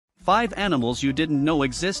5 animals you didn't know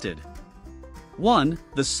existed. 1.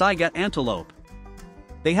 The Saiga antelope.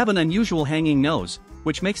 They have an unusual hanging nose,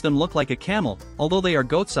 which makes them look like a camel, although they are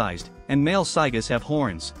goat-sized, and male saigas have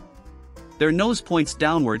horns. Their nose points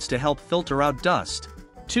downwards to help filter out dust.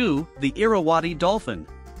 2. The Irrawaddy dolphin.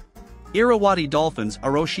 Irrawaddy dolphins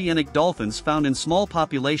are oceanic dolphins found in small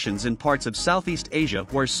populations in parts of Southeast Asia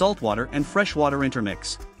where saltwater and freshwater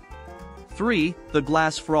intermix. 3. The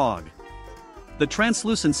glass frog. The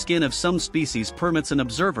translucent skin of some species permits an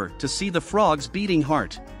observer to see the frog's beating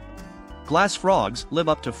heart. Glass frogs live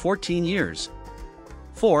up to 14 years.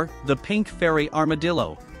 4. The pink fairy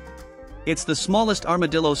armadillo. It's the smallest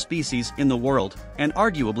armadillo species in the world, and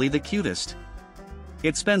arguably the cutest.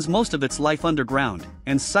 It spends most of its life underground,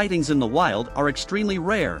 and sightings in the wild are extremely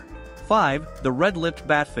rare. 5. The red-lipped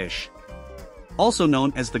batfish. Also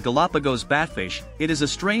known as the Galapagos batfish, it is a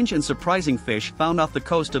strange and surprising fish found off the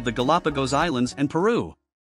coast of the Galapagos Islands and Peru.